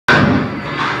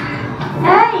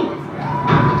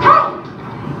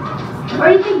Where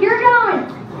do you think you're going?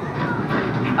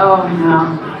 Oh, no.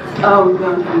 Oh,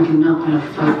 God, you're not going to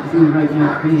fuck with me right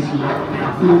now, crazy.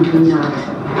 No, do not.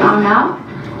 Oh, no?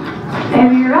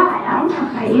 Maybe you're right. I don't know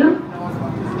about you.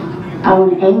 I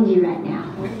want to end you right now.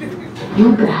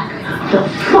 You back the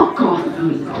fuck off of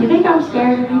me. You think I'm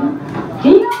scared of you? Do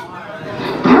you?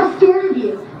 I'm scared of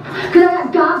you. Because I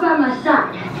got God by my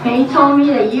side. And he told me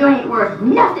that you ain't worth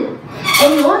nothing.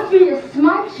 And he wants me to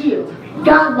smite you.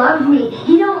 God loves me.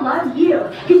 He don't love you.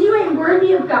 Because you ain't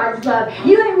worthy of God's love.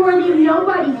 You ain't worthy of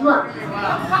nobody's love.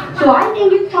 So I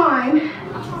think it's time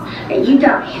that you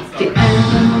die.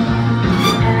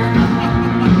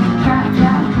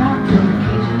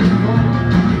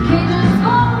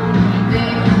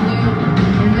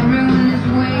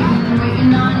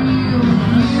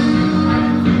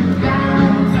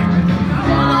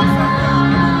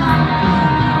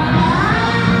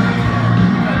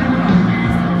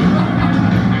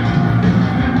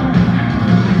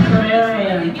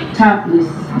 Topless,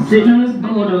 sitting on this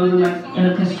bulldozer like in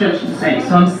a construction site. So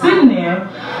I'm sitting there,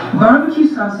 barbecue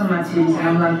sauce on my titties, and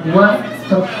I'm like, what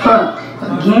the fuck?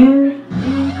 Again?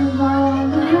 Think of all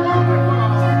the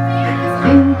love,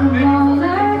 think of all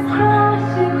that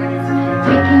crosses,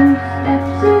 taking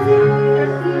steps is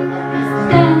easy,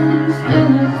 standing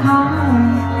still is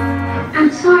hard. I'm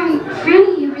sorry,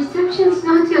 Franny, your reception's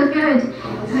not so good.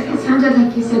 It sounded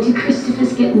like you said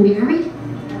Christopher's getting married.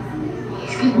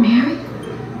 He's getting married?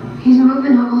 He's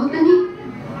moving to Albany?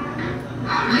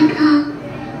 Oh my God.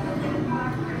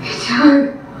 It's her.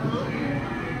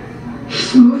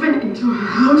 He's moving into her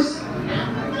house.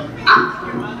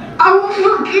 I will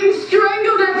fucking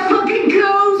strangle that fucking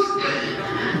ghost!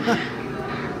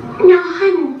 Now,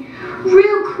 honey,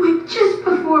 real quick, just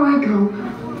before I go,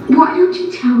 why don't you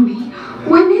tell me,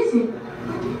 when is it?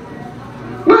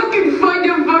 I can find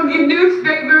a fucking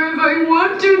newspaper if I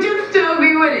want to. Just tell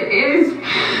me when it is.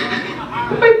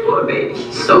 My poor baby,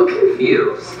 he's so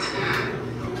confused.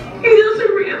 He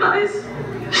doesn't realize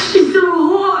she's so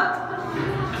hot.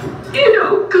 You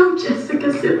know, go Jessica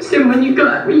Simpson when you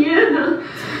got Rihanna.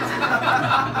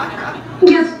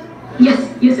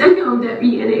 Yes, I know that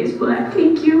Rihanna is black,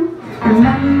 thank you.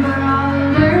 Remember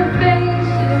all their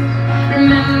faces,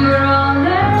 remember all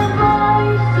their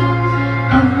voices,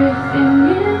 everything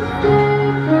is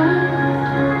different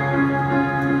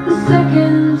the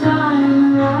second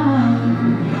time around.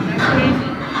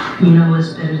 You know what's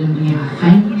better than being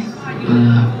famous?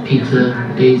 Pizza,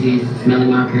 daisies, smelly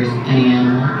markers, any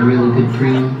animal, a really good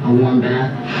dream, a warm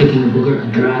bath, picking a booger,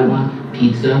 a dry one,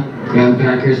 pizza, graham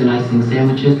crackers and icing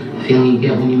sandwiches, the feeling you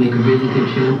get when you make a really good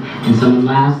tune, and someone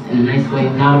laughs in a nice way,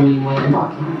 not a mean way.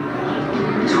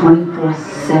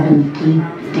 24/7 deep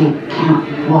dick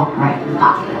count, walk right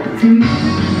up.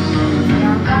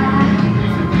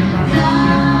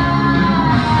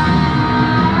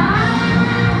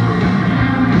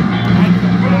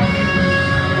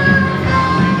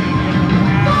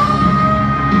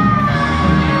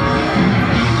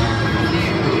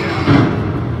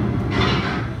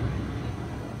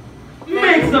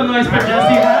 Make some noise for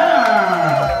Jessie.